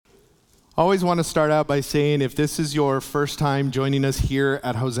I always want to start out by saying if this is your first time joining us here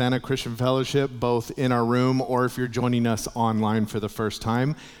at Hosanna Christian Fellowship, both in our room or if you're joining us online for the first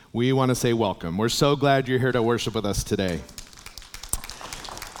time, we want to say welcome. We're so glad you're here to worship with us today.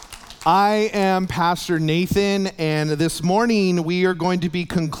 I am Pastor Nathan, and this morning we are going to be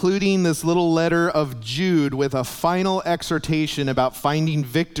concluding this little letter of Jude with a final exhortation about finding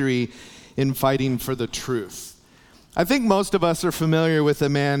victory in fighting for the truth. I think most of us are familiar with a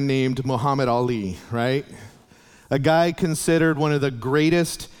man named Muhammad Ali, right? A guy considered one of the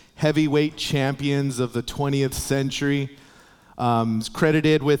greatest heavyweight champions of the 20th century. Is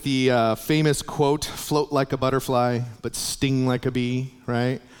credited with the famous quote, "Float like a butterfly, but sting like a bee,"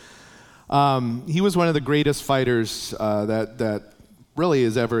 right? He was one of the greatest fighters that really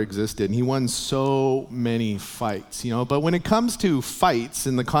has ever existed. And he won so many fights, But when it comes to fights,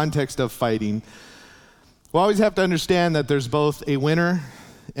 in the context of fighting, we always have to understand that there's both a winner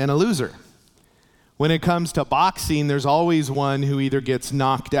and a loser. When it comes to boxing, there's always one who either gets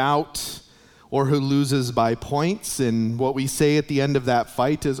knocked out or who loses by points. And what we say at the end of that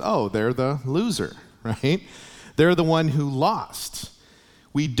fight is, oh, they're the loser, right? They're the one who lost.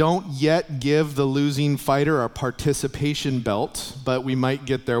 We don't yet give the losing fighter a participation belt, but we might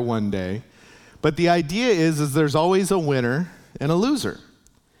get there one day. But the idea is there's always a winner and a loser.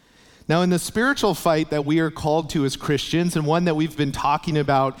 Now, in the spiritual fight that we are called to as Christians, and one that we've been talking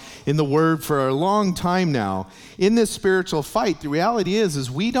about in the Word for a long time now, in this spiritual fight, the reality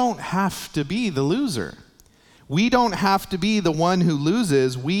is we don't have to be the loser. We don't have to be the one who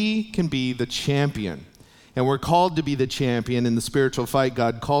loses. We can be the champion. And we're called to be the champion in the spiritual fight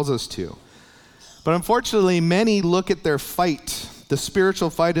God calls us to. But unfortunately, many look at their fight, the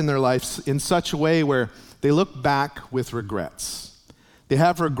spiritual fight in their lives, in such a way where they look back with regrets. They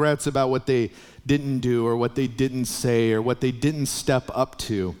have regrets about what they didn't do or what they didn't say or what they didn't step up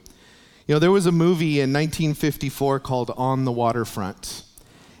to. There was a movie in 1954 called On the Waterfront.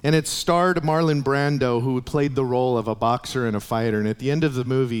 And it starred Marlon Brando, who played the role of a boxer and a fighter. And at the end of the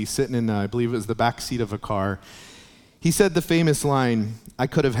movie, sitting in, I believe it was the back seat of a car, he said the famous line, "I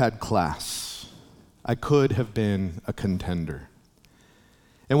could have had class. I could have been a contender."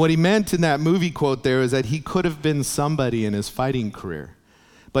 And what he meant in that movie quote there is that he could have been somebody in his fighting career.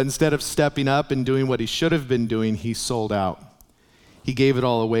 But instead of stepping up and doing what he should have been doing, he sold out. He gave it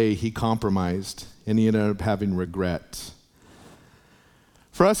all away, he compromised, and he ended up having regret.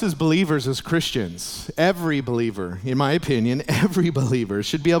 For us as believers, as Christians, every believer, in my opinion, every believer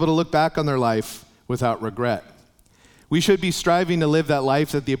should be able to look back on their life without regret. We should be striving to live that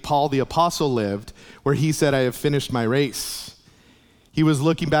life that Paul the Apostle lived, where he said, "I have finished my race." He was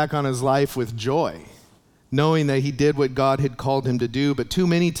looking back on his life with joy, knowing that he did what God had called him to do, but too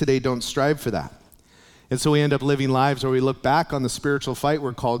many today don't strive for that. And so we end up living lives where we look back on the spiritual fight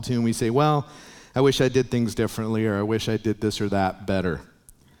we're called to and we say, well, I wish I did things differently, or I wish I did this or that better.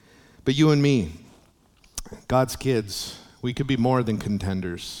 But you and me, God's kids, we can be more than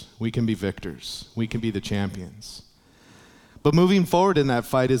contenders. We can be victors. We can be the champions. But moving forward in that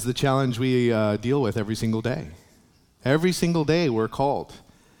fight is the challenge we deal with every single day. Every single day we're called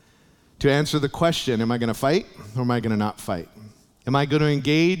to answer the question, am I going to fight or am I going to not fight? Am I going to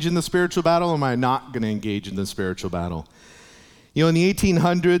engage in the spiritual battle or am I not going to engage in the spiritual battle? In the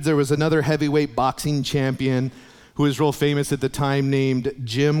 1800s, there was another heavyweight boxing champion who was real famous at the time named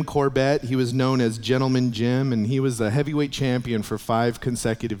Jim Corbett. He was known as Gentleman Jim, and he was the heavyweight champion for 5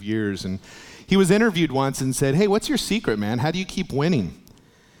 consecutive years. And he was interviewed once and said, "Hey, what's your secret, man? How do you keep winning?"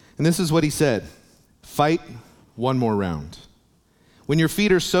 And this is what he said: "Fight one more round. When your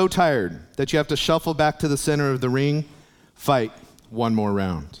feet are so tired that you have to shuffle back to the center of the ring, fight one more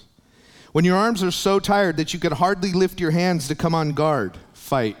round. When your arms are so tired that you could hardly lift your hands to come on guard,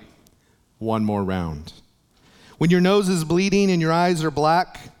 fight one more round. When your nose is bleeding and your eyes are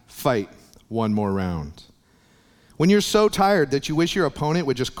black, fight one more round. When you're so tired that you wish your opponent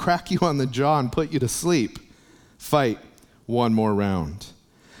would just crack you on the jaw and put you to sleep, fight one more round.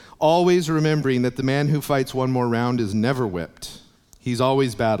 Always remembering that the man who fights one more round is never whipped. He's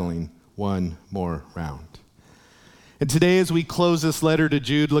always battling one more round." And today, as we close this letter to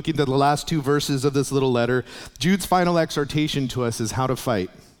Jude, looking at the last 2 verses of this little letter, Jude's final exhortation to us is how to fight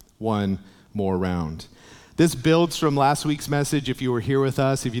one more round. This builds from last week's message. If you were here with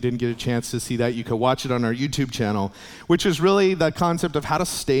us, if you didn't get a chance to see that, you could watch it on our YouTube channel, which is really the concept of how to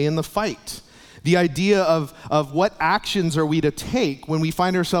stay in the fight. The idea of what actions are we to take when we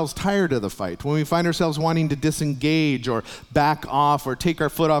find ourselves tired of the fight, when we find ourselves wanting to disengage or back off or take our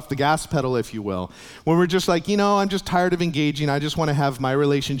foot off the gas pedal, if you will. When we're just like, I'm just tired of engaging. I just want to have my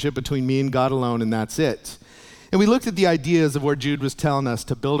relationship between me and God alone, and that's it. And we looked at the ideas of where Jude was telling us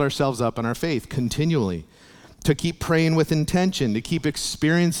to build ourselves up in our faith continually, to keep praying with intention, to keep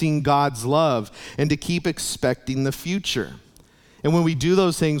experiencing God's love, and to keep expecting the future. And when we do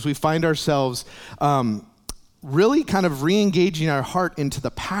those things, we find ourselves really kind of re-engaging our heart into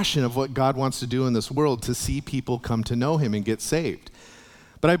the passion of what God wants to do in this world, to see people come to know him and get saved.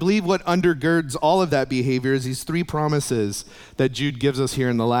 But I believe what undergirds all of that behavior is these three promises that Jude gives us here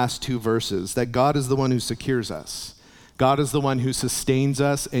in the last two verses, that God is the one who secures us, God is the one who sustains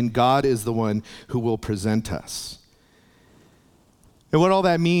us, and God is the one who will present us. And what all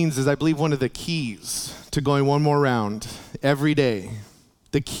that means is I believe one of the keys to going one more round every day,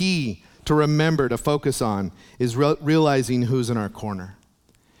 the key to remember to focus on, is realizing who's in our corner.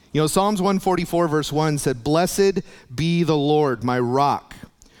 You know, Psalms 144 verse 1 said, "Blessed be the Lord, my rock,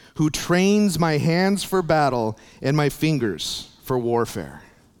 who trains my hands for battle and my fingers for warfare."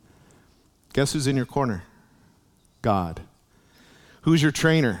 Guess who's in your corner? God. Who's your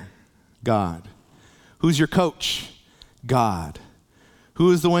trainer? God. Who's your coach? God.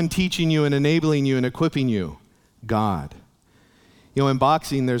 Who is the one teaching you and enabling you and equipping you? God. You know, in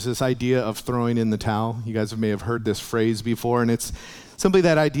boxing, there's this idea of throwing in the towel. You guys may have heard this phrase before, and it's simply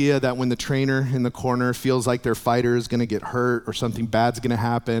that idea that when the trainer in the corner feels like their fighter is going to get hurt or something bad's going to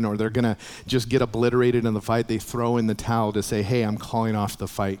happen or they're going to just get obliterated in the fight, they throw in the towel to say, "Hey, I'm calling off the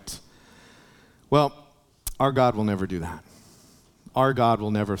fight." Well, our God will never do that. Our God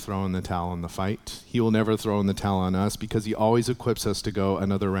will never throw in the towel in the fight. He will never throw in the towel on us because he always equips us to go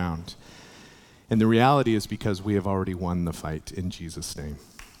another round. And the reality is because we have already won the fight in Jesus' name.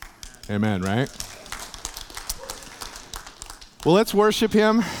 Amen, right? Well, let's worship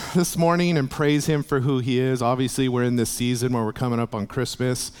him this morning and praise him for who he is. Obviously, we're in this season where we're coming up on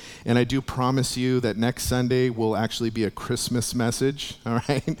Christmas, and I do promise you that next Sunday will actually be a Christmas message, all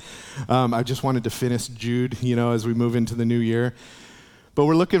right? I just wanted to finish Jude, as we move into the new year. But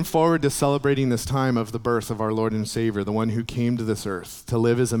we're looking forward to celebrating this time of the birth of our Lord and Savior, the one who came to this earth to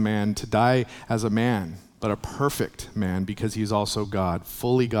live as a man, to die as a man, but a perfect man because he's also God,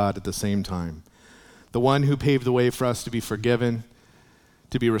 fully God at the same time. The one who paved the way for us to be forgiven,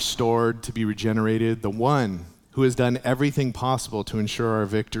 to be restored, to be regenerated. The one who has done everything possible to ensure our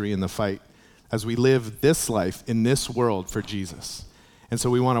victory in the fight as we live this life in this world for Jesus. And so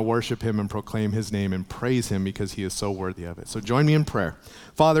we want to worship him and proclaim his name and praise him because he is so worthy of it. So join me in prayer.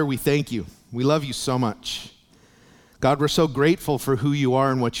 Father, we thank you. We love you so much. God, we're so grateful for who you are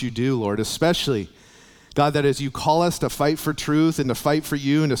and what you do, Lord, especially God, that as you call us to fight for truth and to fight for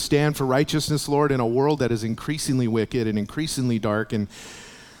you and to stand for righteousness, Lord, in a world that is increasingly wicked and increasingly dark and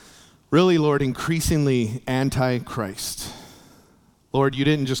really, Lord, increasingly anti-Christ. Lord, you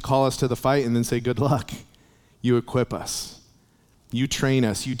didn't just call us to the fight and then say, good luck. You equip us. You train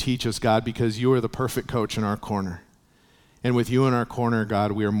us. You teach us, God, because you are the perfect coach in our corner. And with you in our corner,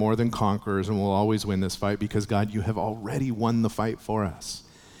 God, we are more than conquerors and we'll always win this fight because, God, you have already won the fight for us.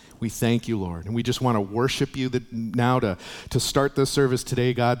 We thank you, Lord, and we just want to worship you now to start this service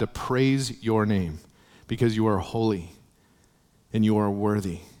today, God, to praise your name because you are holy and you are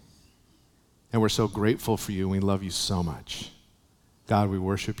worthy. And we're so grateful for you and we love you so much. God, we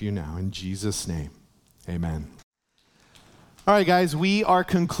worship you now in Jesus' name. Amen. All right, guys, we are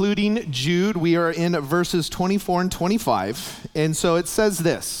concluding Jude. We are in verses 24 and 25, and so it says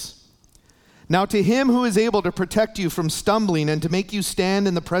this. Now to him who is able to protect you from stumbling and to make you stand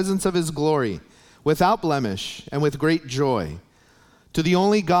in the presence of his glory, without blemish and with great joy, to the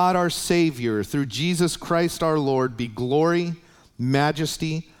only God our Savior, through Jesus Christ our Lord, be glory,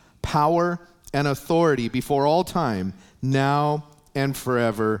 majesty, power, and authority before all time, now and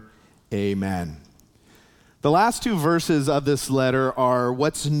forever. Amen. The last two verses of this letter are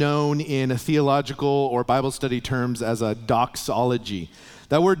what's known in theological or Bible study terms as a doxology.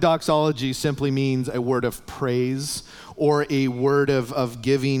 That word doxology simply means a word of praise or a word of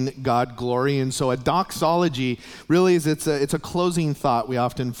giving God glory. And so a doxology really is, it's a closing thought we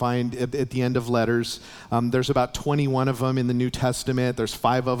often find at the end of letters. There's about 21 of them in the New Testament. There's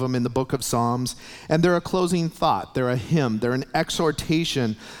 5 of them in the book of Psalms. And they're a closing thought. They're a hymn. They're an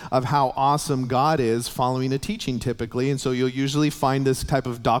exhortation of how awesome God is following a teaching typically. And so you'll usually find this type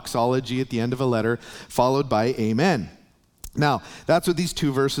of doxology at the end of a letter followed by amen. Now, that's what these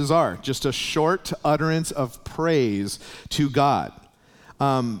two verses are, just a short utterance of praise to God.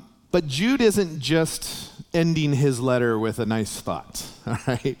 But Jude isn't just ending his letter with a nice thought, all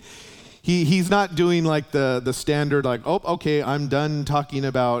right? He's not doing like the standard, like, oh, okay, I'm done talking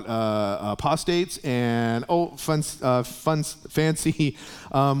about apostates and, fun, fancy,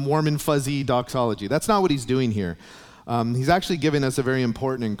 warm and fuzzy doxology. That's not what he's doing here. He's actually giving us a very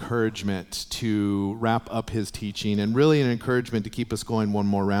important encouragement to wrap up his teaching, and really an encouragement to keep us going one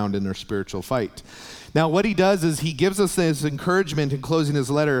more round in our spiritual fight. Now, what he does is he gives us this encouragement in closing his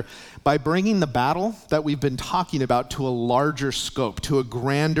letter by bringing the battle that we've been talking about to a larger scope, to a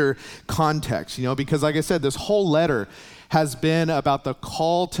grander context, because like I said, this whole letter has been about the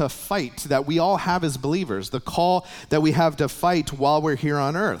call to fight that we all have as believers, the call that we have to fight while we're here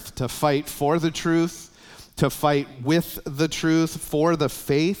on earth, to fight for the truth, to fight with the truth, for the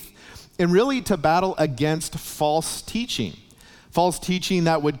faith, and really to battle against false teaching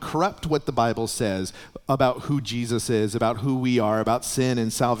that would corrupt what the Bible says about who Jesus is, about who we are, about sin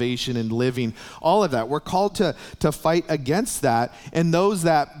and salvation and living, all of that. We're called to fight against that, and those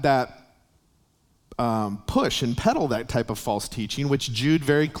that push and peddle that type of false teaching, which Jude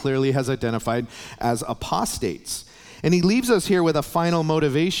very clearly has identified as apostates. And he leaves us here with a final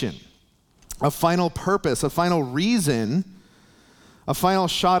motivation, a final purpose, a final reason, a final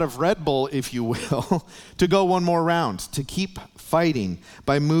shot of Red Bull, if you will, to go one more round, to keep fighting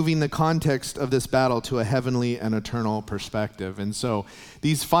by moving the context of this battle to a heavenly and eternal perspective. And so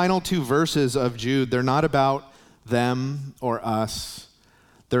these final two verses of Jude, they're not about them or us.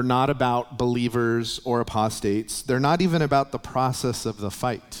 They're not about believers or apostates. They're not even about the process of the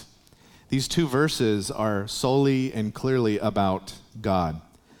fight. These two verses are solely and clearly about God,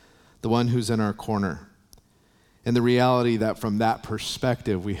 the one who's in our corner, and the reality that from that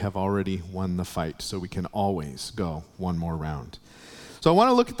perspective, we have already won the fight, so we can always go one more round. So I want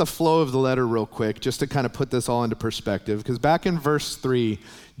to look at the flow of the letter real quick, just to kind of put this all into perspective, because back in verse 3,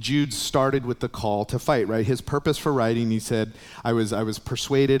 Jude started with the call to fight, right? His purpose for writing, he said, I was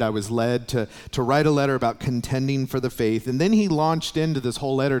persuaded, I was led to write a letter about contending for the faith, and then he launched into this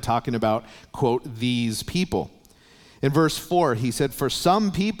whole letter talking about, quote, these people. In verse 4, he said, for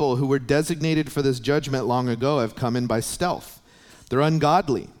some people who were designated for this judgment long ago have come in by stealth. They're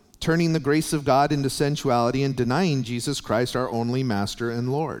ungodly, turning the grace of God into sensuality and denying Jesus Christ, our only Master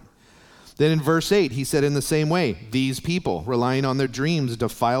and Lord. Then in verse 8, he said, in the same way, these people, relying on their dreams,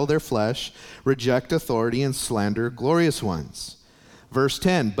 defile their flesh, reject authority, and slander glorious ones. Verse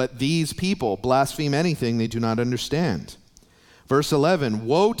 10, but these people blaspheme anything they do not understand. Verse 11,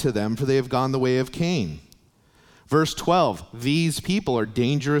 woe to them, for they have gone the way of Cain. Verse 12, these people are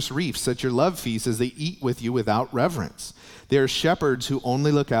dangerous reefs at your love feast as they eat with you without reverence. They are shepherds who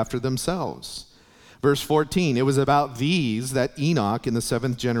only look after themselves. Verse 14, it was about these that Enoch in the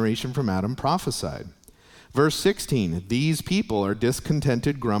 7th generation from Adam prophesied. Verse 16, these people are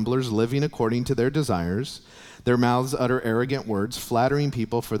discontented grumblers living according to their desires. Their mouths utter arrogant words, flattering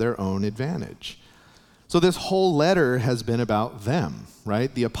people for their own advantage. So this whole letter has been about them,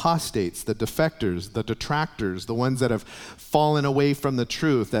 right? The apostates, the defectors, the detractors, the ones that have fallen away from the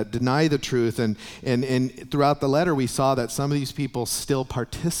truth, that deny the truth. And throughout the letter, we saw that some of these people still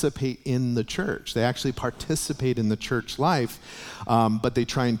participate in the church. They actually participate in the church life, but they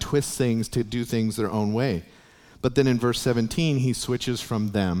try and twist things to do things their own way. But then in verse 17, he switches from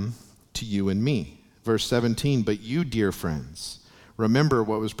them to you and me. Verse 17, but you, dear friends, remember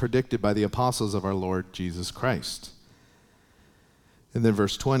what was predicted by the apostles of our Lord Jesus Christ. And then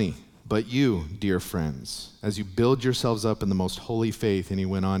verse 20, but you, dear friends, as you build yourselves up in the most holy faith, and he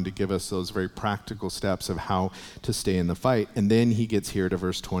went on to give us those very practical steps of how to stay in the fight. And then he gets here to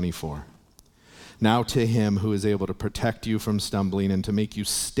verse 24. Now to him who is able to protect you from stumbling and to make you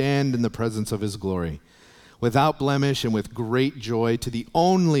stand in the presence of his glory, without blemish and with great joy, to the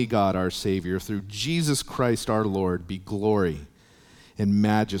only God our Savior, through Jesus Christ our Lord, be glory and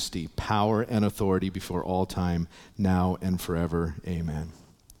majesty, power, and authority before all time, now and forever. Amen.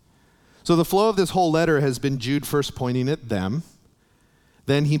 So the flow of this whole letter has been Jude first pointing at them,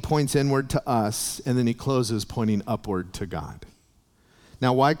 then he points inward to us, and then he closes pointing upward to God.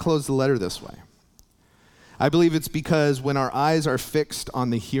 Now, why close the letter this way? I believe it's because when our eyes are fixed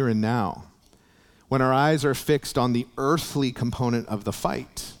on the here and now, when our eyes are fixed on the earthly component of the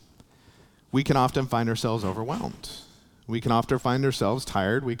fight, we can often find ourselves overwhelmed. We can often find ourselves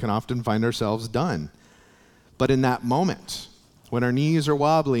tired. We can often find ourselves done. But in that moment, when our knees are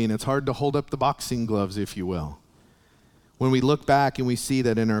wobbly and it's hard to hold up the boxing gloves, if you will, when we look back and we see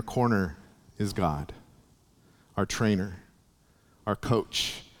that in our corner is God, our trainer, our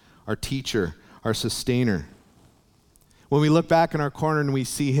coach, our teacher, our sustainer. When we look back in our corner and we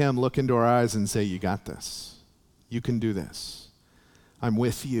see him look into our eyes and say, you got this. You can do this. I'm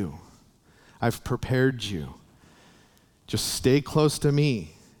with you. I've prepared you. Just stay close to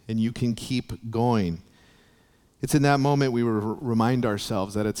me, and you can keep going. It's in that moment we remind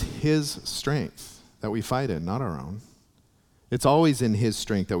ourselves that it's his strength that we fight in, not our own. It's always in his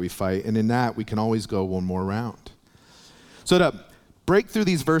strength that we fight, and in that we can always go one more round. So to break through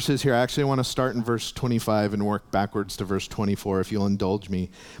these verses here, I actually want to start in verse 25 and work backwards to verse 24, if you'll indulge me.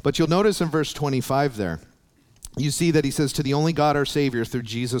 But you'll notice in verse 25 there, you see that he says, to the only God our Savior through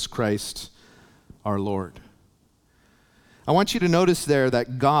Jesus Christ our Lord. I want you to notice there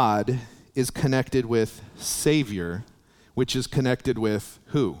that God is connected with Savior, which is connected with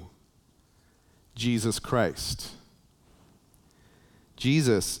who? Jesus Christ.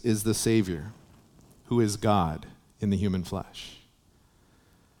 Jesus is the Savior, who is God in the human flesh.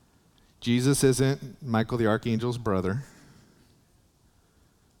 Jesus isn't Michael the Archangel's brother,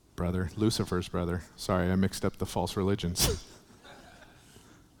 Lucifer's brother. Sorry, I mixed up the false religions.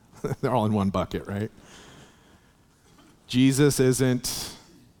 They're all in one bucket, right? Jesus isn't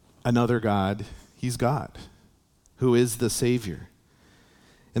another God. He's God, who is the Savior.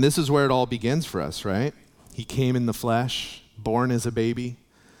 And this is where it all begins for us, right? He came in the flesh, born as a baby,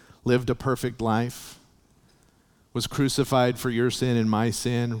 lived a perfect life, was crucified for your sin and my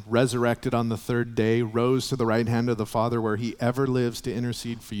sin, resurrected on the third day, rose to the right hand of the Father where he ever lives to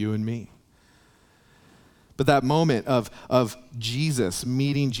intercede for you and me. But that moment of Jesus,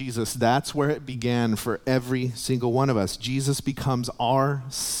 meeting Jesus, that's where it began for every single one of us. Jesus becomes our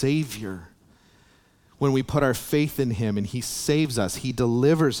Savior when we put our faith in him, and he saves us, he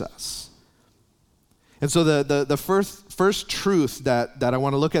delivers us. And so the first truth that I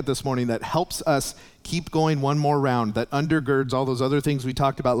want to look at this morning that helps us keep going one more round, that undergirds all those other things we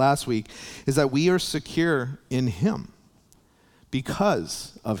talked about last week, is that we are secure in him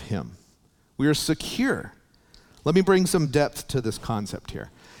because of him. We are secure. Let me bring some depth to this concept here.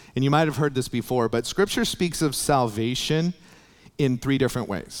 And you might have heard this before, but Scripture speaks of salvation in three different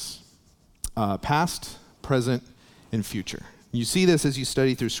ways: past, present, and future. You see this as you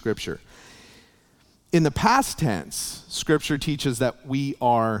study through Scripture. In the past tense, Scripture teaches that we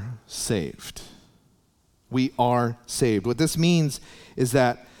are saved. We are saved. What this means is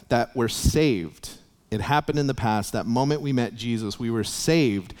that we're saved. It happened in the past. That moment we met Jesus, we were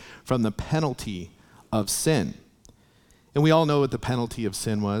saved from the penalty of sin. And we all know what the penalty of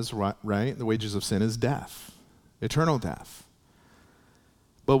sin was, right? The wages of sin is death, eternal death.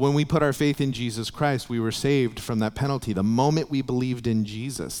 But when we put our faith in Jesus Christ, we were saved from that penalty. The moment we believed in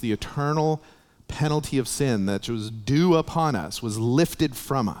Jesus, the eternal penalty of sin that was due upon us was lifted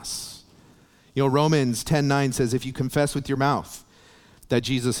from us. You know, Romans 10:9 says, if you confess with your mouth that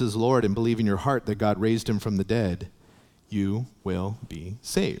Jesus is Lord and believe in your heart that God raised him from the dead, you will be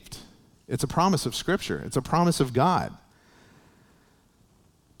saved. It's a promise of Scripture. It's a promise of God.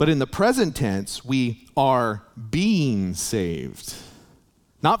 But in the present tense, we are being saved.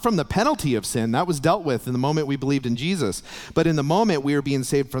 Not from the penalty of sin. That was dealt with in the moment we believed in Jesus. But in the moment, we are being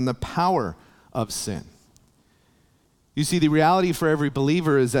saved from the power of sin. You see, the reality for every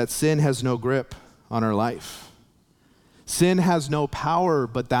believer is that sin has no grip on our life. Sin has no power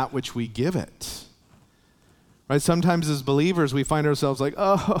but that which we give it. Right? Sometimes as believers, we find ourselves like,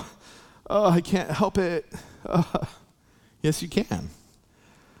 oh, I can't help it. Yes, you can.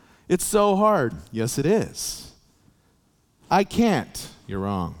 It's so hard. Yes, it is. I can't. You're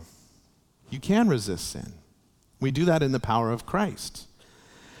wrong. You can resist sin. We do that in the power of Christ.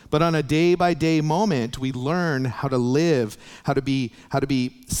 But on a day-by-day moment, we learn how to live, how to be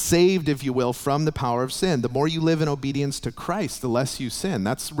saved, if you will, from the power of sin. The more you live in obedience to Christ, the less you sin.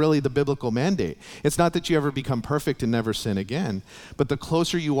 That's really the biblical mandate. It's not that you ever become perfect and never sin again, but the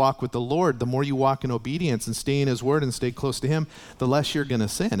closer you walk with the Lord, the more you walk in obedience and stay in his word and stay close to him, the less you're going to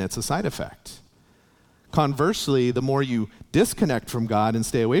sin. It's a side effect. Conversely, the more you disconnect from God and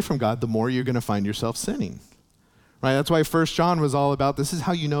stay away from God, the more you're going to find yourself sinning. Right? That's why 1 John was all about, this is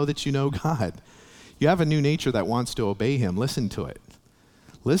how you know that you know God. You have a new nature that wants to obey him. Listen to it.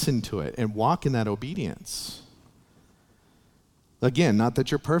 Listen to it and walk in that obedience. Again, not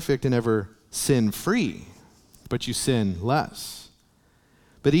that you're perfect and ever sin-free, but you sin less.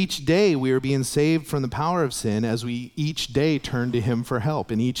 But each day we are being saved from the power of sin as we each day turn to him for help.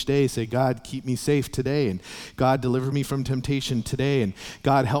 And each day say, God, keep me safe today. And God, deliver me from temptation today. And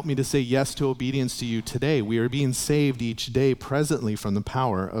God, help me to say yes to obedience to you today. We are being saved each day presently from the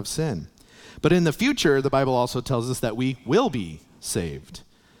power of sin. But in the future, the Bible also tells us that we will be saved.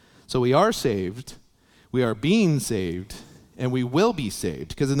 So we are saved, we are being saved, and we will be saved.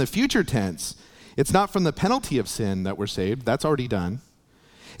 Because in the future tense, it's not from the penalty of sin that we're saved. That's already done.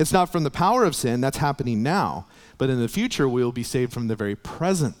 It's not from the power of sin, that's happening now, but in the future we will be saved from the very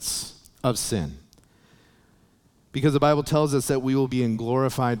presence of sin. Because the Bible tells us that we will be in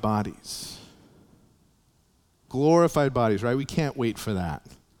glorified bodies. Glorified bodies, right? We can't wait for that.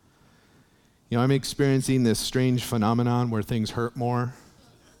 You know, I'm experiencing this strange phenomenon where things hurt more.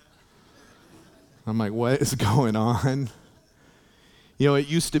 I'm like, what is going on? You know, it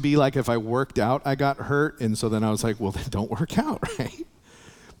used to be like if I worked out, I got hurt. And so then I was like, well, then don't work out, right?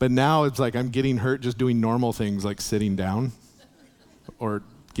 But now it's like I'm getting hurt just doing normal things like sitting down or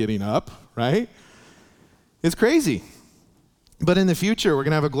getting up, right? It's crazy. But in the future, we're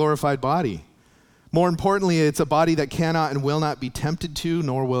going to have a glorified body. More importantly, it's a body that cannot and will not be tempted to,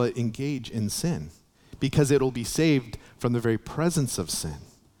 nor will it engage in sin, because it will be saved from the very presence of sin.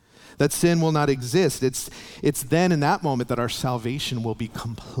 That sin will not exist. It's then in that moment that our salvation will be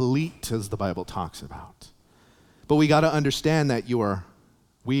complete, as the Bible talks about. But we got to understand that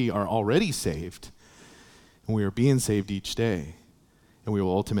we are already saved, and we are being saved each day, and we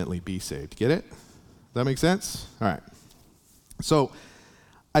will ultimately be saved. Get it? Does that make sense? All right. So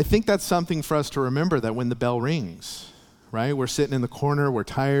I think that's something for us to remember, that when the bell rings, right? We're sitting in the corner, we're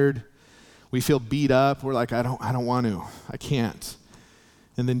tired, we feel beat up, we're like, I don't want to, I can't.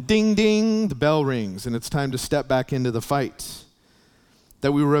 And then ding, ding, the bell rings, and it's time to step back into the fight.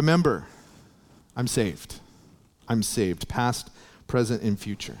 That we remember, I'm saved. I'm saved, past, present, and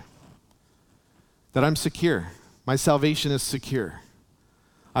future. That I'm secure. My salvation is secure.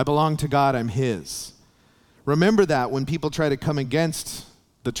 I belong to God, I'm His. Remember that when people try to come against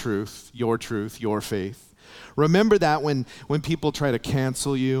the truth, your faith. Remember that when people try to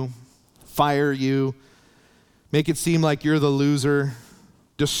cancel you, fire you, make it seem like you're the loser,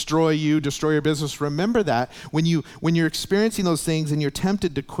 destroy your business. Remember that when you're experiencing those things and you're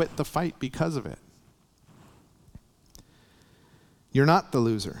tempted to quit the fight because of it. You're not the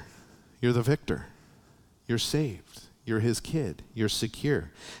loser. You're the victor. You're saved. You're His kid. You're secure.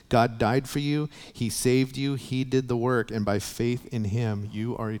 God died for you. He saved you. He did the work. And by faith in Him,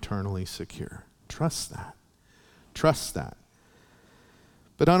 you are eternally secure. Trust that. Trust that.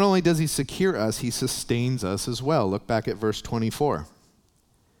 But not only does He secure us, He sustains us as well. Look back at verse 24.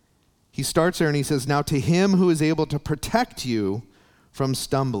 He starts there and he says, now to Him who is able to protect you from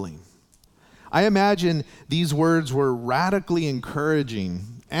stumbling. I imagine these words were radically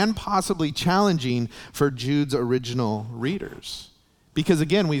encouraging and possibly challenging for Jude's original readers. Because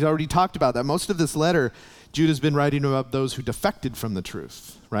again, we've already talked about that. Most of this letter, Jude has been writing about those who defected from the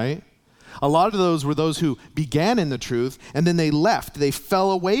truth, right? A lot of those were those who began in the truth and then they left. They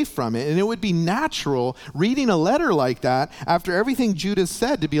fell away from it. And it would be natural reading a letter like that after everything Jude has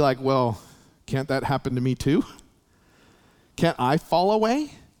said to be like, well, can't that happen to me too? Can't I fall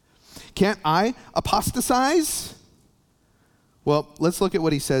away? Can't I apostatize? Well, let's look at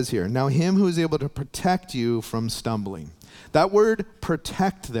what he says here. Now, Him who is able to protect you from stumbling. That word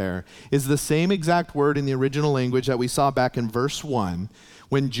protect there is the same exact word in the original language that we saw back in verse 1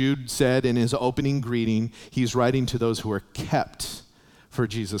 when Jude said in his opening greeting, he's writing to those who are kept for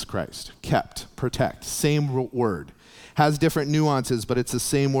Jesus Christ. Kept, protect, same word. Has different nuances, but it's the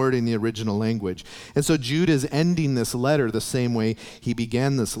same word in the original language. And so Jude is ending this letter the same way he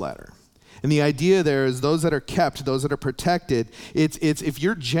began this letter. And the idea there is those that are kept, those that are protected, it's if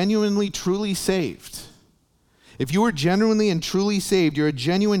you're genuinely, truly saved, if you are genuinely and truly saved, you're a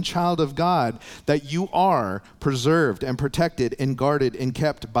genuine child of God, that you are preserved and protected and guarded and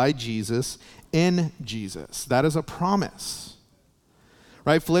kept by Jesus in Jesus. That is a promise.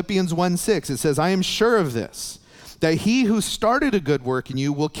 Right? Philippians 1:6, it says, I am sure of this, that He who started a good work in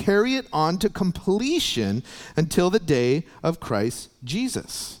you will carry it on to completion until the day of Christ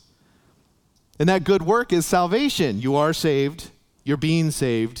Jesus. And that good work is salvation. You are saved. You're being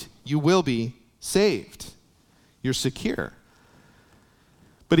saved. You will be saved. You're secure.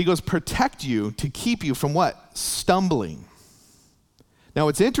 But he goes, protect you to keep you from what? Stumbling. Now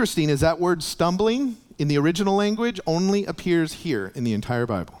what's interesting is that word stumbling in the original language only appears here in the entire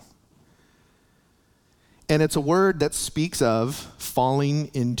Bible. And it's a word that speaks of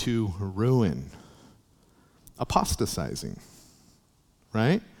falling into ruin, apostatizing,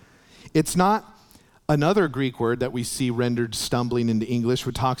 right? It's not another Greek word that we see rendered stumbling into English,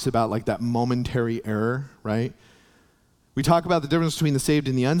 which talks about like that momentary error, right? We talk about the difference between the saved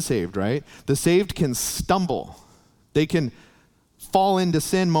and the unsaved, right? The saved can stumble. They can fall into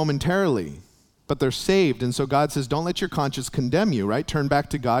sin momentarily, but they're saved. And so God says, don't let your conscience condemn you, right? Turn back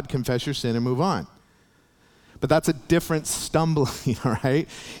to God, confess your sin, and move on. But that's a different stumbling, all right?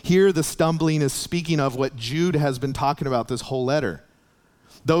 Here, the stumbling is speaking of what Jude has been talking about this whole letter.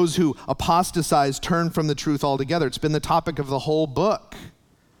 Those who apostatize, turn from the truth altogether. It's been the topic of the whole book.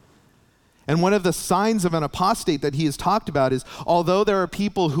 And one of the signs of an apostate that he has talked about is, although there are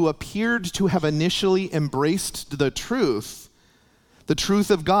people who appeared to have initially embraced the truth the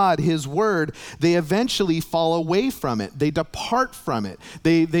truth of God, his word, they eventually fall away from it. They depart from it.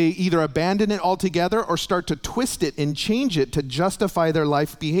 They either abandon it altogether or start to twist it and change it to justify their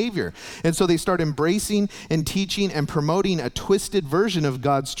life behavior. And so they start embracing and teaching and promoting a twisted version of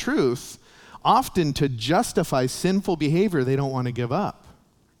God's truth, often to justify sinful behavior they don't want to give up.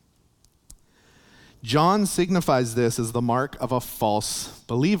 John signifies this as the mark of a false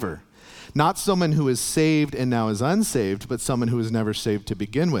believer. Not someone who is saved and now is unsaved, but someone who was never saved to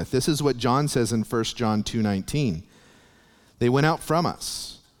begin with. This is what John says in 1 John 2:19. They went out from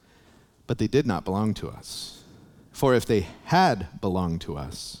us, but they did not belong to us. For if they had belonged to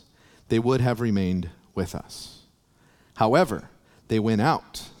us, they would have remained with us. However, they went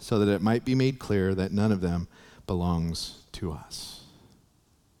out so that it might be made clear that none of them belongs to us.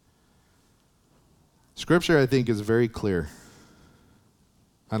 Scripture, I think, is very clear.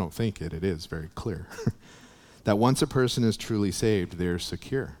 I don't think it is very clear. That once a person is truly saved, they're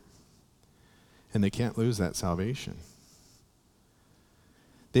secure. And they can't lose that salvation.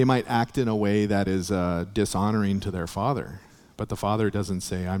 They might act in a way that is dishonoring to their father, but the father doesn't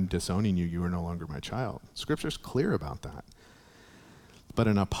say, I'm disowning you, you are no longer my child. Scripture's clear about that. But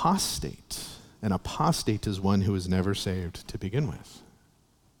an apostate is one who is never saved to begin with.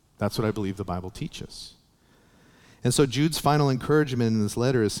 That's what I believe the Bible teaches. And so Jude's final encouragement in this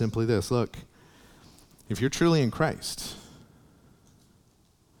letter is simply this. Look, if you're truly in Christ,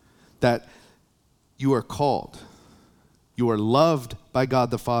 that you are called, you are loved by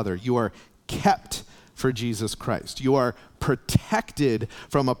God the Father, you are kept for Jesus Christ, you are protected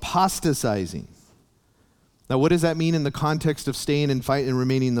from apostatizing. Now, what does that mean in the context of staying in fight and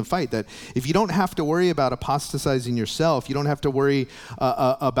remaining in the fight? That if you don't have to worry about apostatizing yourself, you don't have to worry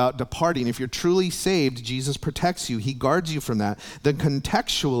about departing. If you're truly saved, Jesus protects you. He guards you from that. Then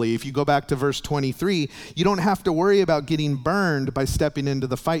contextually, if you go back to verse 23, you don't have to worry about getting burned by stepping into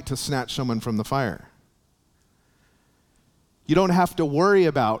the fight to snatch someone from the fire. You don't have to worry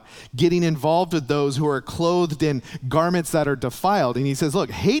about getting involved with those who are clothed in garments that are defiled. And he says, look,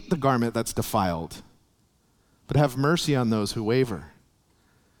 hate the garment that's defiled, but have mercy on those who waver.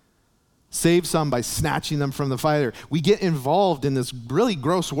 Save some by snatching them from the fire. We get involved in this really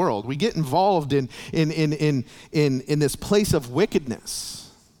gross world. We get involved in this place of wickedness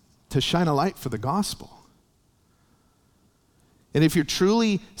to shine a light for the gospel. And if you're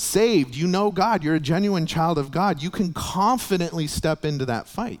truly saved, you know God, you're a genuine child of God, you can confidently step into that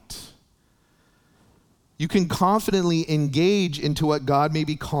fight. You can confidently engage into what God may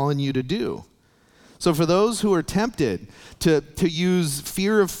be calling you to do. So for those who are tempted to use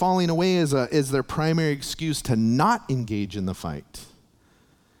fear of falling away as their primary excuse to not engage in the fight,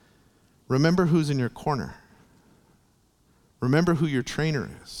 remember who's in your corner. Remember who your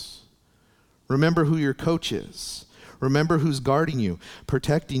trainer is. Remember who your coach is. Remember who's guarding you,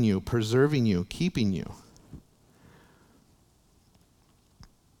 protecting you, preserving you, keeping you.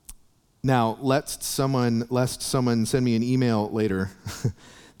 Now, lest someone send me an email later,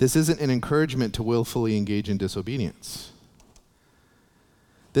 this isn't an encouragement to willfully engage in disobedience.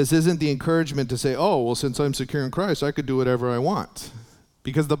 This isn't the encouragement to say, oh, well, since I'm secure in Christ, I could do whatever I want.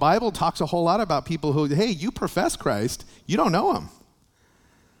 Because the Bible talks a whole lot about people who, hey, you profess Christ, you don't know him.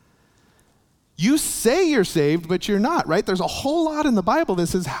 You say you're saved, but you're not, right? There's a whole lot in the Bible that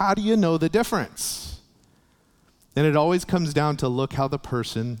says, how do you know the difference? And it always comes down to look how the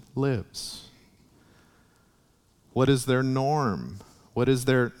person lives. What is their norm? What is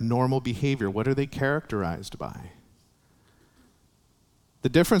their normal behavior? What are they characterized by? The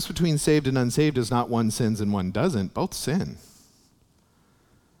difference between saved and unsaved is not one sins and one doesn't. Both sin.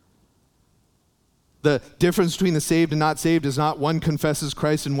 The difference between the saved and not saved is not one confesses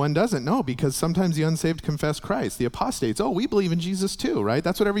Christ and one doesn't. No, because sometimes the unsaved confess Christ. The apostates, oh, we believe in Jesus too, right?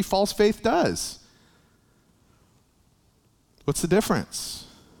 That's what every false faith does. What's the difference?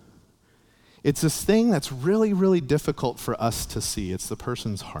 It's this thing that's really, really difficult for us to see. It's the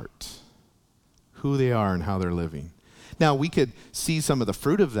person's heart, who they are and how they're living. Now, we could see some of the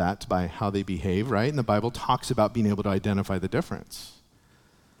fruit of that by how they behave, right? And the Bible talks about being able to identify the difference.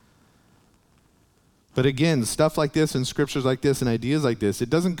 But again, stuff like this and scriptures like this and ideas like this,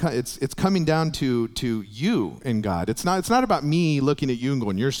 it's coming down to you and God. It's not about me looking at you and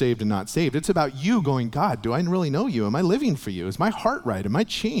going, you're saved and not saved. It's about you going, God, do I really know you? Am I living for you? Is my heart right? Am I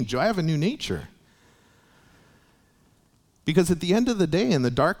changed? Do I have a new nature? Because at the end of the day, in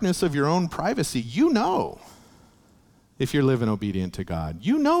the darkness of your own privacy, you know if you're living obedient to God.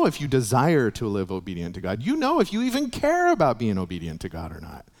 You know if you desire to live obedient to God. You know if you even care about being obedient to God or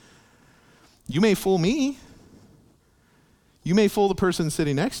not. You may fool me. You may fool the person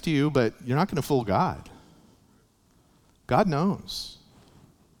sitting next to you, but you're not going to fool God. God knows.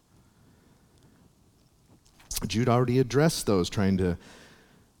 Jude already addressed those trying to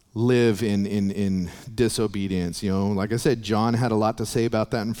live in disobedience. Like I said, John had a lot to say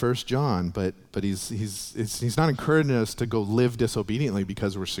about that in 1 John, but he's not encouraging us to go live disobediently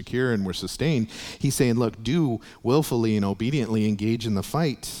because we're secure and we're sustained. He's saying, look, do willfully and obediently engage in the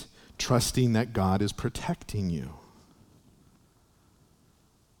fight, trusting that God is protecting you.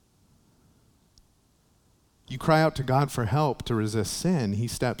 You cry out to God for help to resist sin, he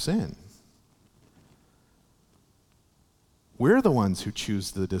steps in. We're the ones who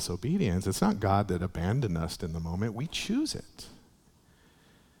choose the disobedience. It's not God that abandoned us in the moment. We choose it.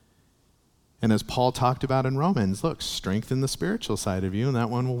 And as Paul talked about in Romans, look, strengthen the spiritual side of you, and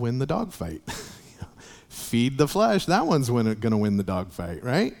that one will win the dogfight. Feed the flesh, that one's going to win the dogfight,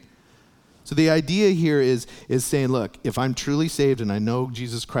 right? So the idea here is saying, look, if I'm truly saved and I know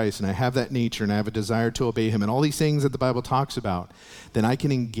Jesus Christ and I have that nature and I have a desire to obey him and all these things that the Bible talks about, then I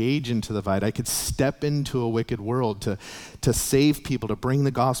can engage into the fight. I could step into a wicked world to save people, to bring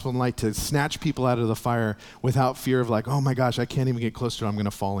the gospel and light, to snatch people out of the fire without fear of like, oh my gosh, I can't even get close to it. I'm going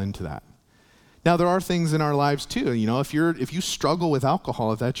to fall into that. Now, there are things in our lives too. If you struggle with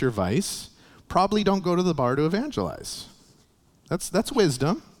alcohol, if that's your vice, probably don't go to the bar to evangelize. That's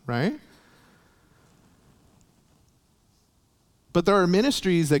wisdom, right? But there are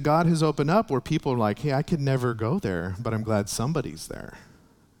ministries that God has opened up where people are like, hey, I could never go there, but I'm glad somebody's there.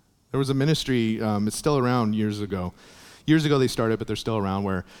 There was a ministry, it's still around years ago. Years ago they started, but they're still around,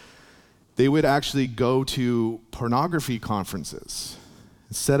 where they would actually go to pornography conferences,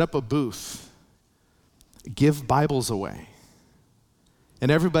 set up a booth, give Bibles away.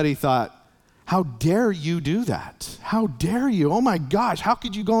 And everybody thought, how dare you do that? How dare you? Oh my gosh, how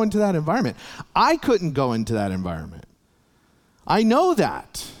could you go into that environment? I couldn't go into that environment. I know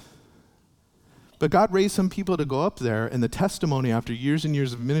that. But God raised some people to go up there, and the testimony after years and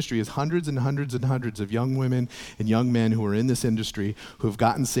years of ministry is hundreds and hundreds and hundreds of young women and young men who are in this industry who have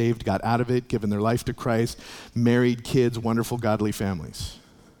gotten saved, got out of it, given their life to Christ, married kids, wonderful godly families.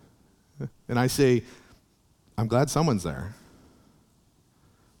 And I say, I'm glad someone's there.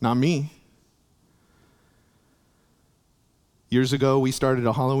 Not me. Years ago, we started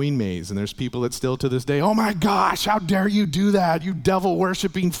a Halloween maze, and there's people that still to this day, oh my gosh, how dare you do that, you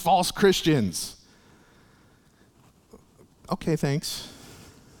devil-worshiping false Christians. Okay, thanks.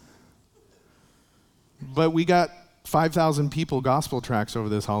 But we got 5,000 people gospel tracts over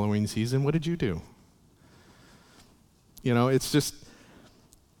this Halloween season. What did you do? It's just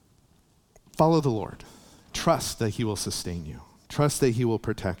follow the Lord. Trust that he will sustain you. Trust that he will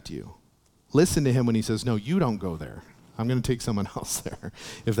protect you. Listen to him when he says, no, you don't go there. I'm going to take someone else there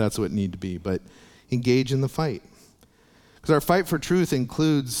if that's what need to be. But engage in the fight. Because our fight for truth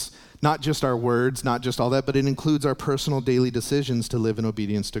includes not just our words, not just all that, but it includes our personal daily decisions to live in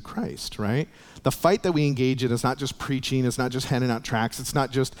obedience to Christ, right? The fight that we engage in is not just preaching, it's not just handing out tracts, it's not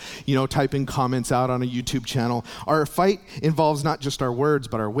just, typing comments out on a YouTube channel. Our fight involves not just our words,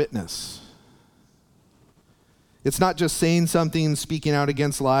 but our witness. It's not just saying something, speaking out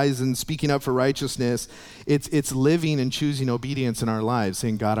against lies and speaking up for righteousness. It's living and choosing obedience in our lives,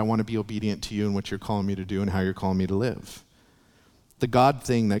 saying, God, I want to be obedient to you and what you're calling me to do and how you're calling me to live. The God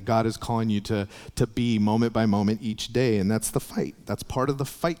thing that God is calling you to be moment by moment each day, and that's the fight. That's part of the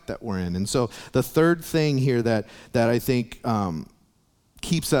fight that we're in. And so the third thing here that I think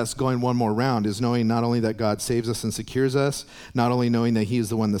keeps us going one more round is knowing not only that God saves us and secures us, not only knowing that he is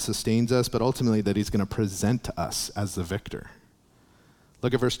the one that sustains us, but ultimately that he's going to present us as the victor.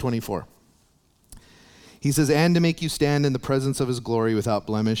 Look at verse 24. He says, and to make you stand in the presence of his glory without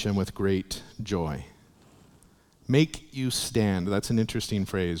blemish and with great joy. Make you stand. That's an interesting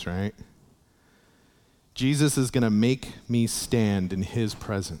phrase, right? Jesus is going to make me stand in his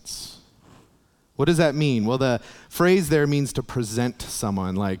presence. What does that mean? Well, the phrase there means to present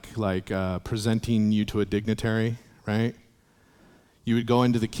someone, like presenting you to a dignitary, right? You would go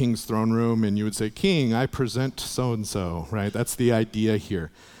into the king's throne room and you would say, King, I present so-and-so, right? That's the idea here.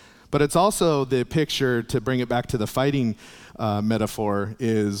 But it's also the picture, to bring it back to the fighting metaphor,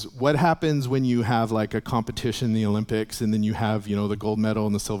 is what happens when you have like a competition in the Olympics and then you have, the gold medal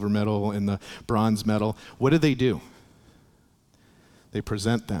and the silver medal and the bronze medal. What do? They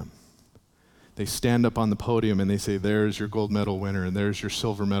present them. They stand up on the podium and they say, there's your gold medal winner, and there's your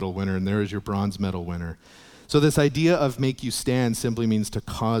silver medal winner, and there's your bronze medal winner. So this idea of make you stand simply means to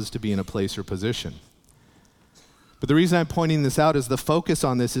cause to be in a place or position. But the reason I'm pointing this out is the focus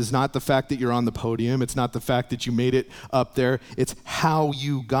on this is not the fact that you're on the podium. It's not the fact that you made it up there. It's how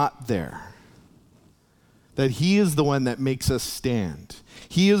you got there. That he is the one that makes us stand.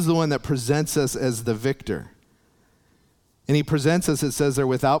 He is the one that presents us as the victor. And he presents us, it says there,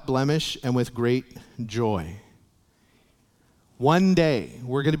 without blemish and with great joy. One day,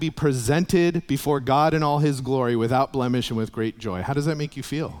 we're going to be presented before God in all his glory without blemish and with great joy. How does that make you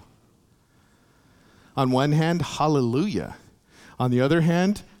feel? On one hand, hallelujah. On the other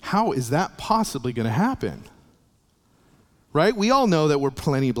hand, how is that possibly going to happen? Right? We all know that we're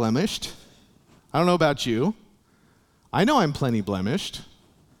plenty blemished. I don't know about you. I know I'm plenty blemished.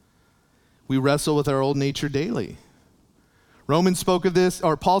 We wrestle with our old nature daily. Paul spoke of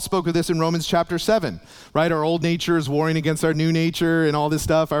this in Romans chapter 7, right? Our old nature is warring against our new nature and all this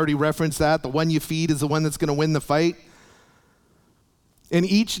stuff. I already referenced that. The one you feed is the one that's going to win the fight. And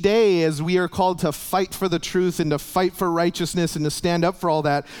each day, as we are called to fight for the truth and to fight for righteousness and to stand up for all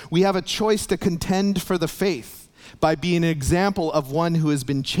that, we have a choice to contend for the faith by being an example of one who has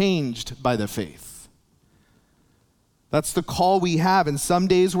been changed by the faith. That's the call we have, and some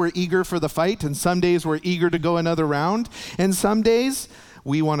days we're eager for the fight, and some days we're eager to go another round, and some days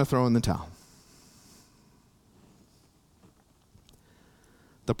we want to throw in the towel.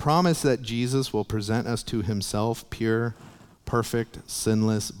 The promise that Jesus will present us to himself pure, perfect,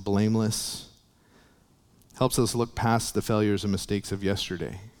 sinless, blameless, helps us look past the failures and mistakes of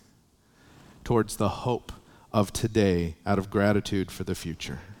yesterday towards the hope of today out of gratitude for the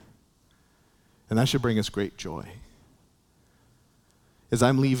future. And that should bring us great joy. As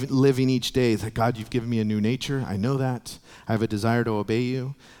I'm living each day, that God, you've given me a new nature. I know that. I have a desire to obey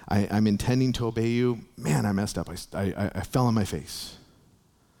you. I'm intending to obey you. Man, I messed up. I fell on my face.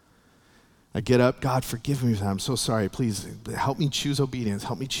 I get up. God, forgive me for that. I'm so sorry. Please help me choose obedience.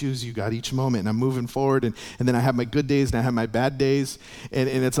 Help me choose you, God, each moment. And I'm moving forward. And then I have my good days and I have my bad days. And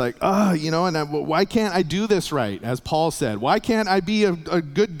it's like, why can't I do this right? As Paul said, why can't I be a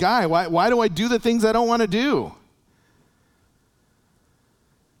good guy? Why do I do the things I don't want to do?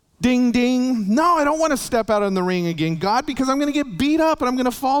 Ding, ding. No, I don't want to step out in the ring again, God, because I'm going to get beat up and I'm going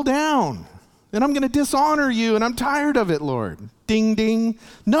to fall down. And I'm going to dishonor you, and I'm tired of it, Lord. Ding, ding.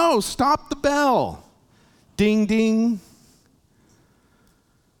 No, stop the bell. Ding, ding.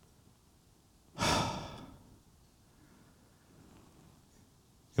 And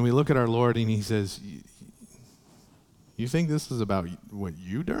we look at our Lord, and he says, you think this is about what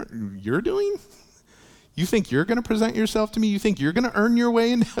you're doing? You think you're going to present yourself to me? You think you're going to earn your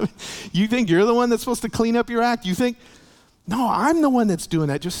way in heaven? You think you're the one that's supposed to clean up your act? You think, no, I'm the one that's doing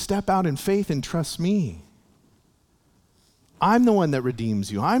that. Just step out in faith and trust me. I'm the one that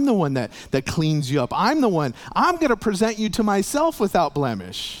redeems you. I'm the one that cleans you up. I'm going to present you to myself without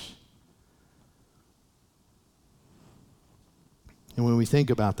blemish. And when we think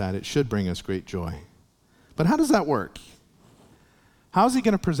about that, it should bring us great joy. But how does that work? How is he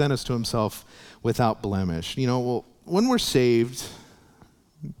going to present us to himself without blemish? When we're saved,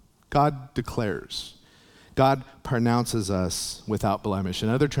 God declares. God pronounces us without blemish. In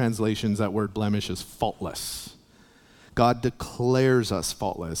other translations, that word blemish is faultless. God declares us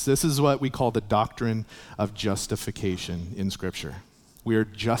faultless. This is what we call the doctrine of justification in Scripture. We are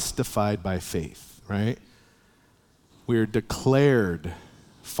justified by faith, right? We are declared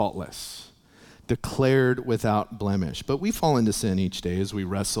faultless. Declared without blemish. But we fall into sin each day as we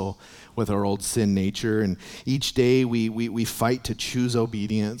wrestle with our old sin nature, and each day we fight to choose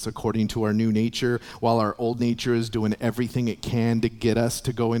obedience according to our new nature, while our old nature is doing everything it can to get us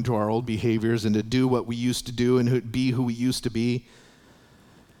to go into our old behaviors and to do what we used to do and be who we used to be.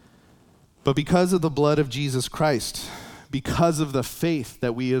 But because of the blood of Jesus Christ, because of the faith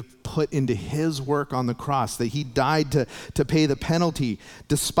that we have put into his work on the cross, that he died to pay the penalty,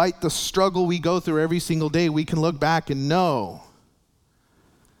 despite the struggle we go through every single day, we can look back and know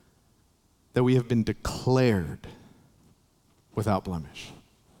that we have been declared without blemish.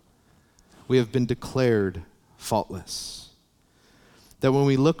 We have been declared faultless. That when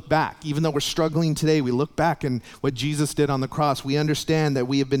we look back, even though we're struggling today, we look back and what Jesus did on the cross, we understand that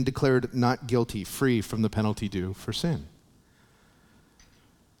we have been declared not guilty, free from the penalty due for sin.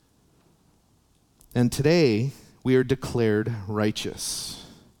 And today, we are declared righteous.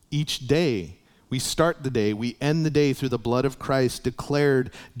 Each day, we start the day, we end the day through the blood of Christ, declared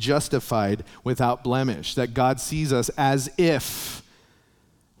justified without blemish, that God sees us as if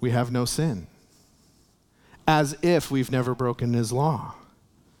we have no sin, as if we've never broken his law.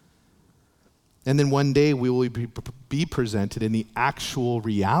 And then one day, we will be presented in the actual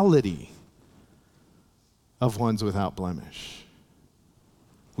reality of ones without blemish.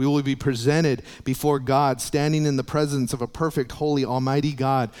 We will be presented before God, standing in the presence of a perfect, holy, almighty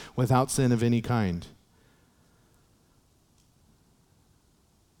God without sin of any kind.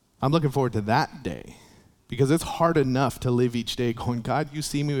 I'm looking forward to that day because it's hard enough to live each day going, God, you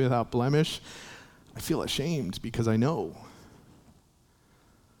see me without blemish. I feel ashamed because I know.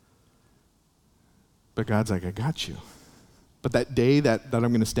 But God's like, I got you. But that day that I'm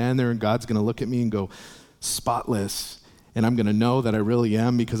going to stand there and God's going to look at me and go, spotless, and I'm going to know that I really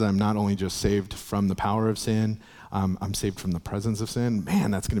am, because I'm not only just saved from the power of sin, I'm saved from the presence of sin.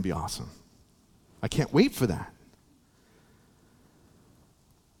 Man, that's going to be awesome. I can't wait for that.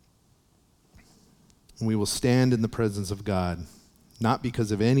 And we will stand in the presence of God, not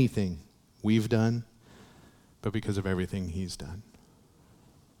because of anything we've done, but because of everything he's done.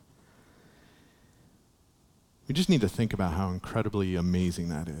 We just need to think about how incredibly amazing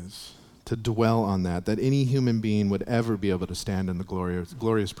that is, to dwell on that any human being would ever be able to stand in the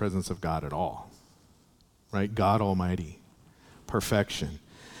glorious presence of God at all, right? God Almighty, perfection.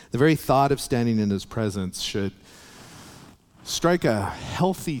 The very thought of standing in his presence should strike a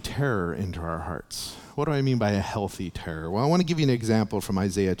healthy terror into our hearts. What do I mean by a healthy terror? Well, I want to give you an example from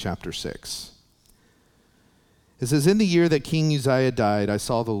Isaiah chapter 6. It says, "In the year that King Uzziah died, I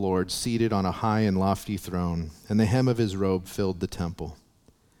saw the Lord seated on a high and lofty throne, and the hem of his robe filled the temple.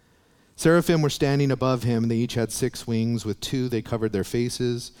 Seraphim were standing above him, and they each had 6 wings. With 2 they covered their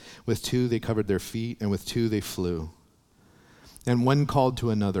faces, with 2 they covered their feet, and with 2 they flew. And one called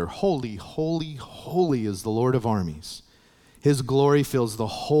to another, 'Holy, holy, holy is the Lord of armies. His glory fills the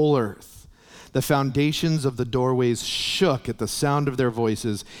whole earth.' The foundations of the doorways shook at the sound of their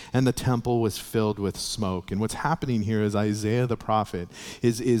voices, and the temple was filled with smoke." And what's happening here is Isaiah the prophet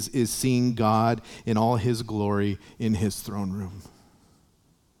is seeing God in all his glory in his throne room.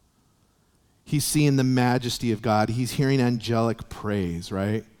 He's seeing the majesty of God. He's hearing angelic praise,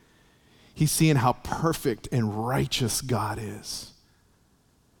 right? He's seeing how perfect and righteous God is.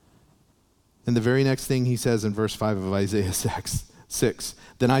 And the very next thing he says in verse 5 of Isaiah 6,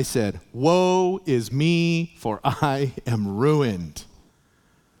 "Then I said, woe is me, for I am ruined."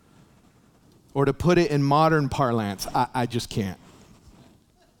 Or to put it in modern parlance, I just can't.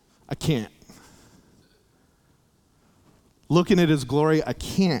 I can't. Looking at his glory, I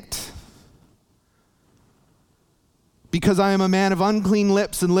can't. "Because I am a man of unclean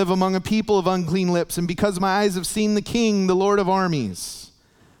lips and live among a people of unclean lips, and because my eyes have seen the King, the Lord of armies."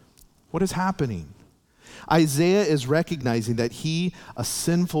 What is happening? Isaiah is recognizing that he, a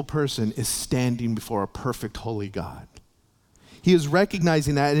sinful person, is standing before a perfect, holy God. He is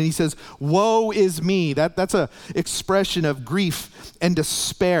recognizing that, and he says, "Woe is me." That's an expression of grief and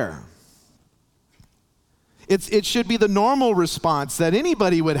despair. It should be the normal response that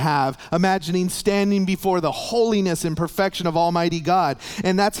anybody would have, imagining standing before the holiness and perfection of Almighty God.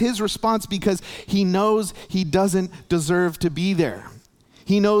 And that's his response because he knows he doesn't deserve to be there.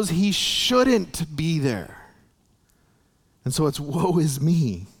 He knows he shouldn't be there. And so it's woe is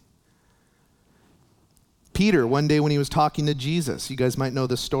me. Peter, one day when he was talking to Jesus, you guys might know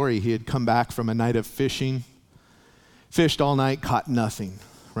the story. He had come back from a night of fishing, fished all night, caught nothing,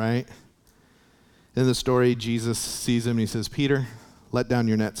 right? In the story, Jesus sees him and he says, "Peter, let down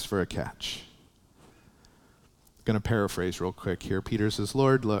your nets for a catch." I'm going to paraphrase real quick here. Peter says,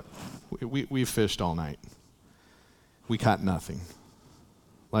 "Lord, look, we fished all night. We caught nothing.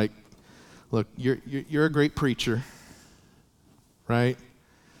 Like, look, you're a great preacher, right?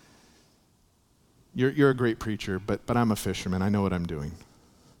 You're a great preacher, but I'm a fisherman. I know what I'm doing.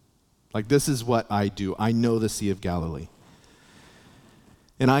 Like, this is what I do. I know the Sea of Galilee.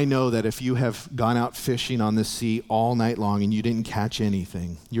 And I know that if you have gone out fishing on the sea all night long and you didn't catch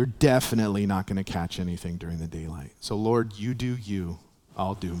anything, you're definitely not going to catch anything during the daylight. So Lord, you do you,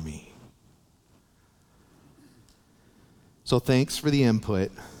 I'll do me." So thanks for the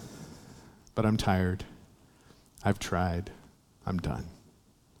input, but I'm tired. I've tried. I'm done.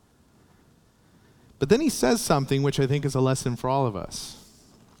 But then he says something which I think is a lesson for all of us.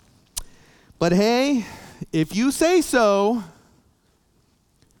 "But hey, if you say so,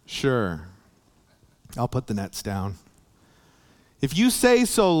 sure, I'll put the nets down. If you say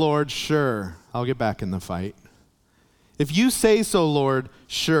so, Lord, sure, I'll get back in the fight. If you say so, Lord,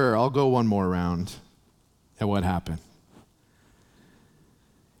 sure, I'll go one more round." And what happened?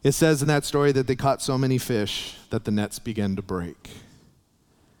 It says in that story that they caught so many fish that the nets began to break,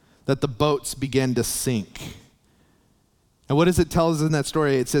 that the boats began to sink. And what does it tell us in that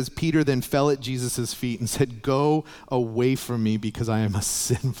story? It says, Peter then fell at Jesus' feet and said, "Go away from me because I am a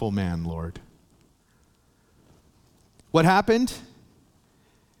sinful man, Lord." What happened?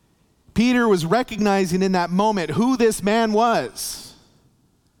 Peter was recognizing in that moment who this man was,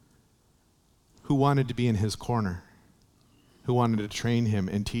 who wanted to be in his corner, who wanted to train him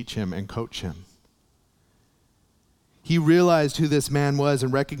and teach him and coach him. He realized who this man was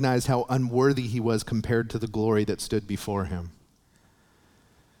and recognized how unworthy he was compared to the glory that stood before him.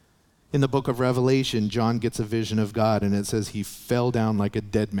 In the book of Revelation, John gets a vision of God, and it says he fell down like a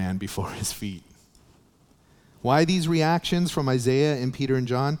dead man before his feet. Why these reactions from Isaiah and Peter and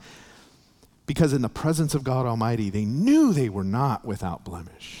John? Because in the presence of God Almighty, they knew they were not without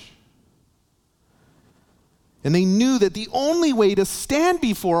blemish. And they knew that the only way to stand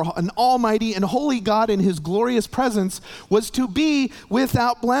before an almighty and holy God in his glorious presence was to be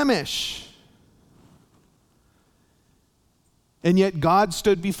without blemish. And yet God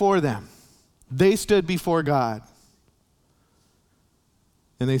stood before them. They stood before God.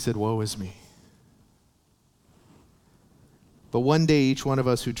 And they said, woe is me. But one day, each one of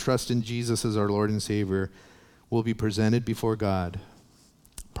us who trust in Jesus as our Lord and Savior will be presented before God,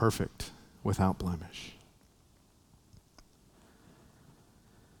 perfect, without blemish.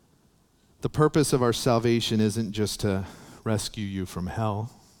 The purpose of our salvation isn't just to rescue you from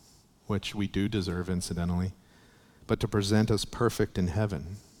hell, which we do deserve incidentally, but to present us perfect in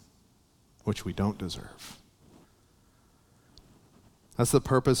heaven, which we don't deserve. That's the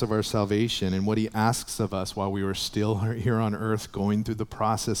purpose of our salvation and what he asks of us while we were still here on earth going through the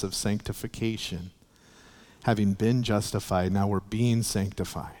process of sanctification. Having been justified, now we're being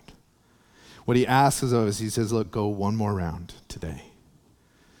sanctified. What he asks of us, he says, look, go one more round today.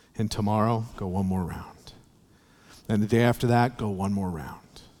 And tomorrow, go one more round. And the day after that, go one more round.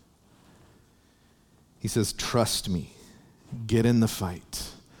 He says, trust me. Get in the fight.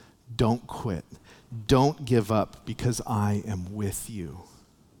 Don't quit. Don't give up because I am with you.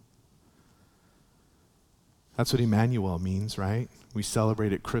 That's what Emmanuel means, right? We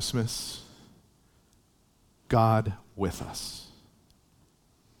celebrate at Christmas. God with us.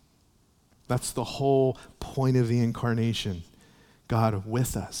 That's the whole point of the incarnation. God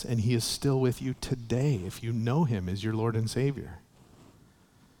with us, and he is still with you today if you know him as your Lord and Savior.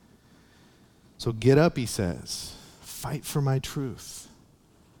 So get up, he says. Fight for my truth.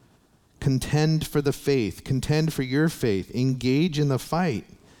 Contend for the faith. Contend for your faith. Engage in the fight.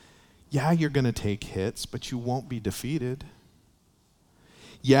 Yeah, you're going to take hits, but you won't be defeated.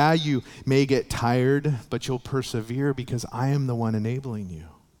 Yeah, you may get tired, but you'll persevere because I am the one enabling you.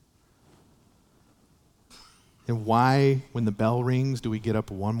 And why, when the bell rings, do we get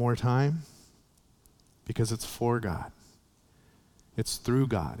up one more time? Because it's for God. It's through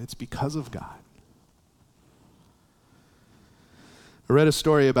God. It's because of God. I read a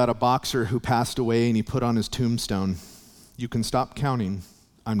story about a boxer who passed away and he put on his tombstone, "You can stop counting,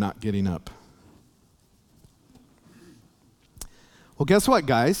 I'm not getting up." Well, guess what,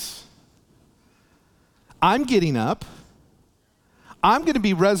 guys? I'm getting up. I'm going to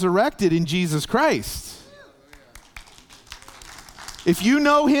be resurrected in Jesus Christ. If you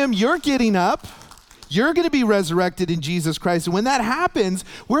know him, you're getting up. You're going to be resurrected in Jesus Christ. And when that happens,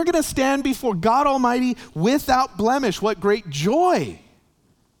 we're going to stand before God Almighty without blemish. What great joy.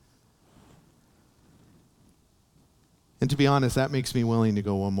 And to be honest, that makes me willing to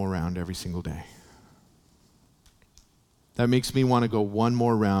go one more round every single day. That makes me want to go one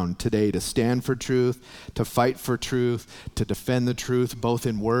more round today to stand for truth, to fight for truth, to defend the truth, both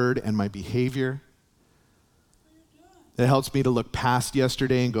in word and my behavior. It helps me to look past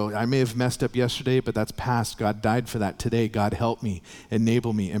yesterday and go, I may have messed up yesterday, but that's past. God died for that today. God, help me,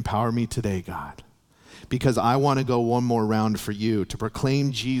 enable me, empower me today, God. Because I want to go one more round for you to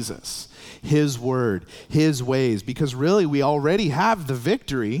proclaim Jesus, his word, his ways, because really we already have the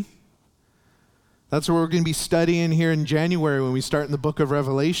victory. That's what we're going to be studying here in January when we start in the book of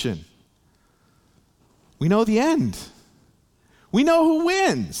Revelation. We know the end. We know who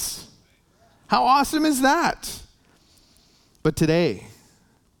wins. How awesome is that? But today,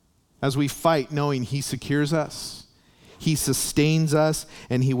 as we fight knowing he secures us, he sustains us,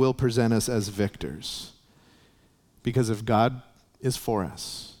 and he will present us as victors. Because if God is for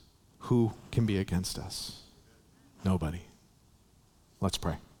us, who can be against us? Nobody. Let's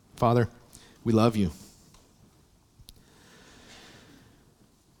pray. Father, we love you.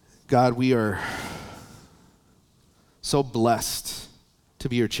 God, we are so blessed to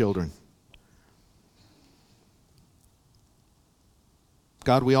be your children.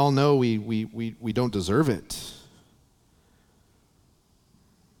 God, we all know we don't deserve it,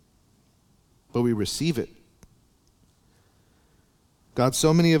 but we receive it. God,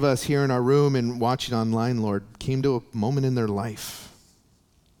 so many of us here in our room and watching online, Lord, came to a moment in their life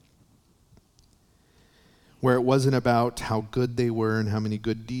where it wasn't about how good they were and how many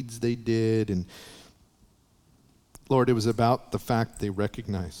good deeds they did. And Lord, it was about the fact they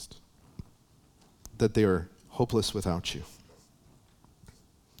recognized that they are hopeless without you,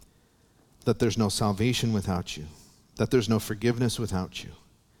 that there's no salvation without you, that there's no forgiveness without you.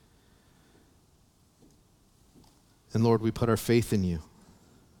 And Lord, we put our faith in you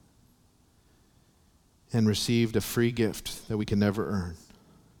and received a free gift that we can never earn.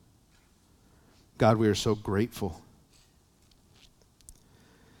 God, we are so grateful.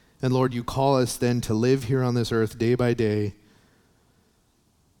 And Lord, you call us then to live here on this earth day by day,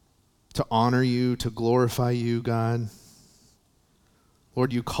 to honor you, to glorify you, God.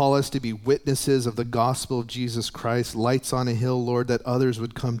 Lord, you call us to be witnesses of the gospel of Jesus Christ, lights on a hill, Lord, that others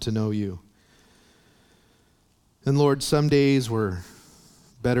would come to know you. And Lord, some days we're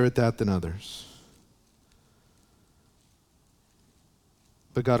better at that than others.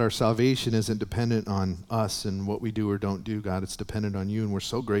 But God, our salvation isn't dependent on us and what we do or don't do, God. It's dependent on you, and we're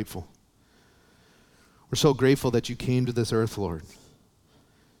so grateful. We're so grateful that you came to this earth, Lord,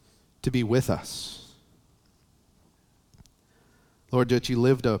 to be with us. Lord, that you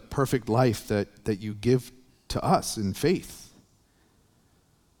lived a perfect life that you give to us in faith.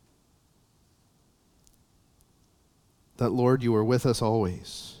 That, Lord, you are with us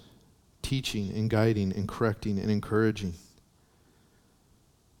always, teaching and guiding and correcting and encouraging.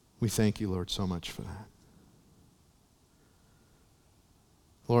 We thank you, Lord, so much for that.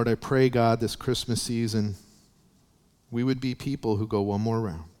 Lord, I pray, God, this Christmas season, we would be people who go one more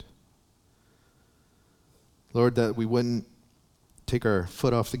round. Lord, that we wouldn't take our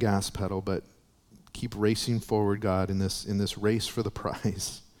foot off the gas pedal, but keep racing forward, God, in this race for the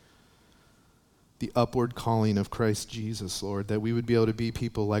prize. The upward calling of Christ Jesus, Lord, that we would be able to be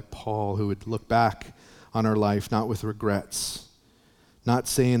people like Paul who would look back on our life, not with regrets, not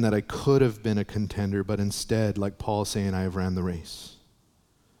saying that I could have been a contender, but instead, like Paul saying, I have ran the race.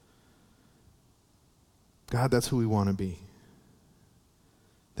 God, that's who we want to be.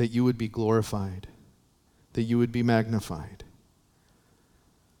 That you would be glorified, that you would be magnified.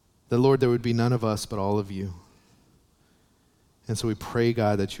 That, Lord, there would be none of us but all of you. And so we pray,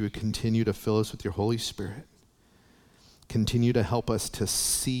 God, that you would continue to fill us with your Holy Spirit. Continue to help us to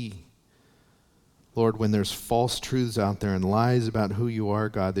see, Lord, when there's false truths out there and lies about who you are,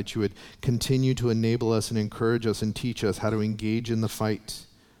 God, that you would continue to enable us and encourage us and teach us how to engage in the fight.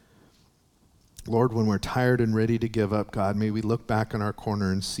 Lord, when we're tired and ready to give up, God, may we look back in our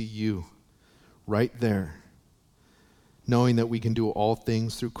corner and see you right there, knowing that we can do all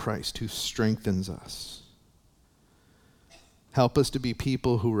things through Christ who strengthens us. Help us to be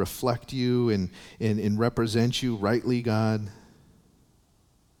people who reflect you and represent you rightly, God,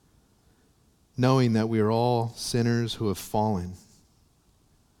 knowing that we are all sinners who have fallen.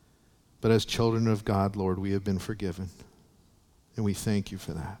 But as children of God, Lord, we have been forgiven, and we thank you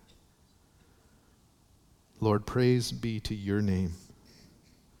for that. Lord, praise be to your name.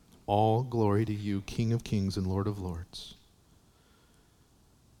 All glory to you, King of kings and Lord of lords.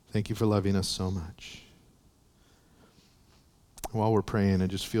 Thank you for loving us so much. While we're praying, I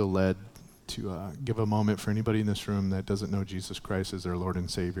just feel led to give a moment for anybody in this room that doesn't know Jesus Christ as their Lord and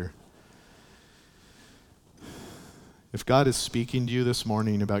Savior. If God is speaking to you this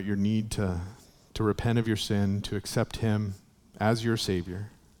morning about your need to repent of your sin, to accept him as your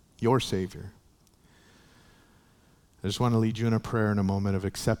Savior, I just want to lead you in a prayer in a moment of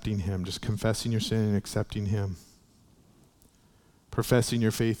accepting him, just confessing your sin and accepting him, professing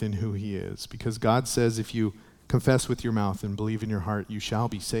your faith in who he is. Because God says if you confess with your mouth and believe in your heart, you shall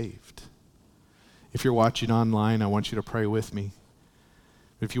be saved. If you're watching online, I want you to pray with me.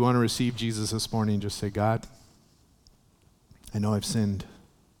 If you want to receive Jesus this morning, just say, God, I know I've sinned.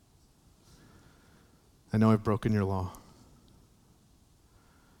 I know I've broken your law.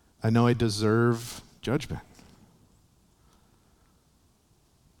 I know I deserve judgment.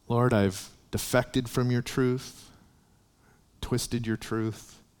 Lord, I've defected from your truth, twisted your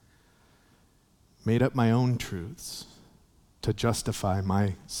truth, made up my own truths to justify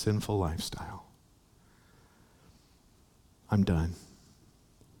my sinful lifestyle. I'm done.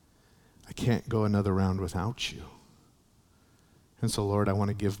 I can't go another round without you. And so, Lord, I want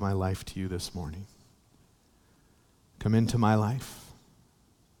to give my life to you this morning. Come into my life.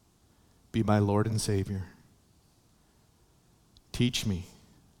 Be my Lord and Savior. Teach me,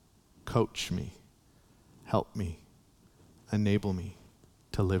 coach me, help me, enable me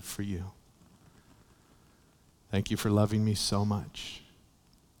to live for you. Thank you for loving me so much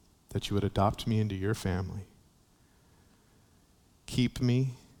that you would adopt me into your family. Keep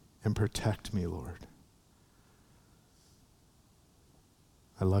me and protect me, Lord.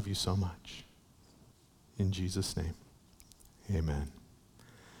 I love you so much. In Jesus' name, amen.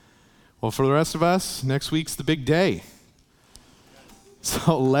 Well, for the rest of us, next week's the big day.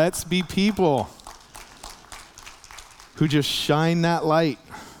 So let's be people who just shine that light.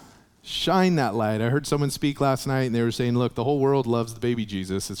 Shine that light. I heard someone speak last night and they were saying, look, the whole world loves the baby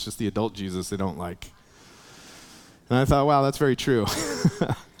Jesus. It's just the adult Jesus they don't like. And I thought, wow, that's very true.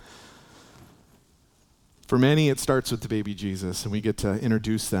 For many, it starts with the baby Jesus, and we get to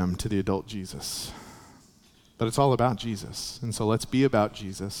introduce them to the adult Jesus. But it's all about Jesus, and so let's be about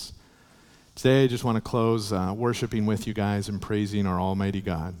Jesus. Today, I just want to close worshiping with you guys and praising our almighty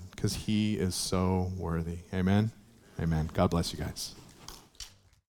God, because he is so worthy. Amen? Amen. God bless you guys.